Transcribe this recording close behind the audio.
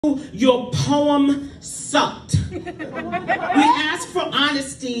Your poem sucked. We ask for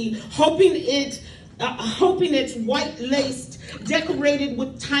honesty, hoping it's white-laced, decorated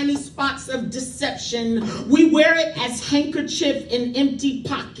with tiny spots of deception. We wear it as handkerchief in empty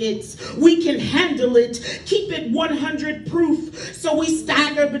pockets. We can handle it, keep it 100 proof, so we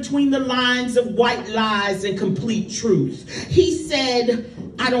stagger between the lines of white lies and complete truth. He said,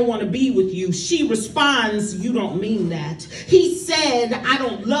 I don't want to be with you. She responds, you don't mean that. He said, I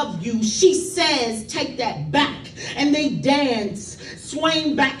don't love you. She says, take that back. And they dance,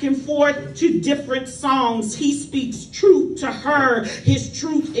 swaying back and forth to different songs. He speaks truth to her. His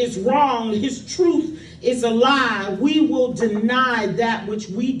truth is wrong. His truth is a lie. We will deny that which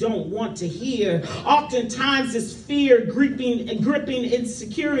we don't want to hear. Oftentimes it's fear gripping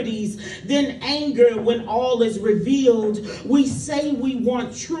insecurities, then anger when all is revealed. We say we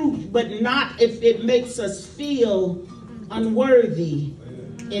want truth, but not if it makes us feel unworthy,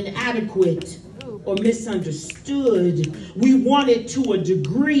 inadequate, or misunderstood. We want it to a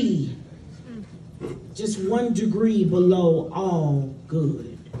degree, just 1 degree below all good.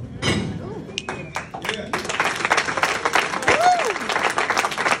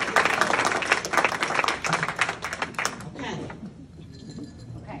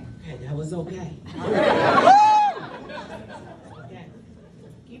 That was okay. Okay.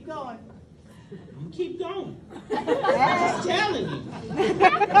 Keep going. I'm gonna keep going. I'm just telling you.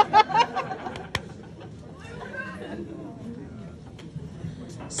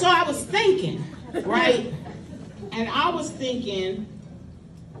 So I was thinking, right? And I was thinking,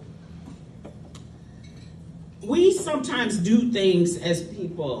 we sometimes do things as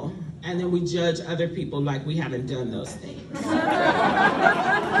people, and then we judge other people like we haven't done those things.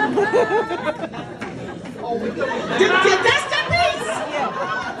 Did that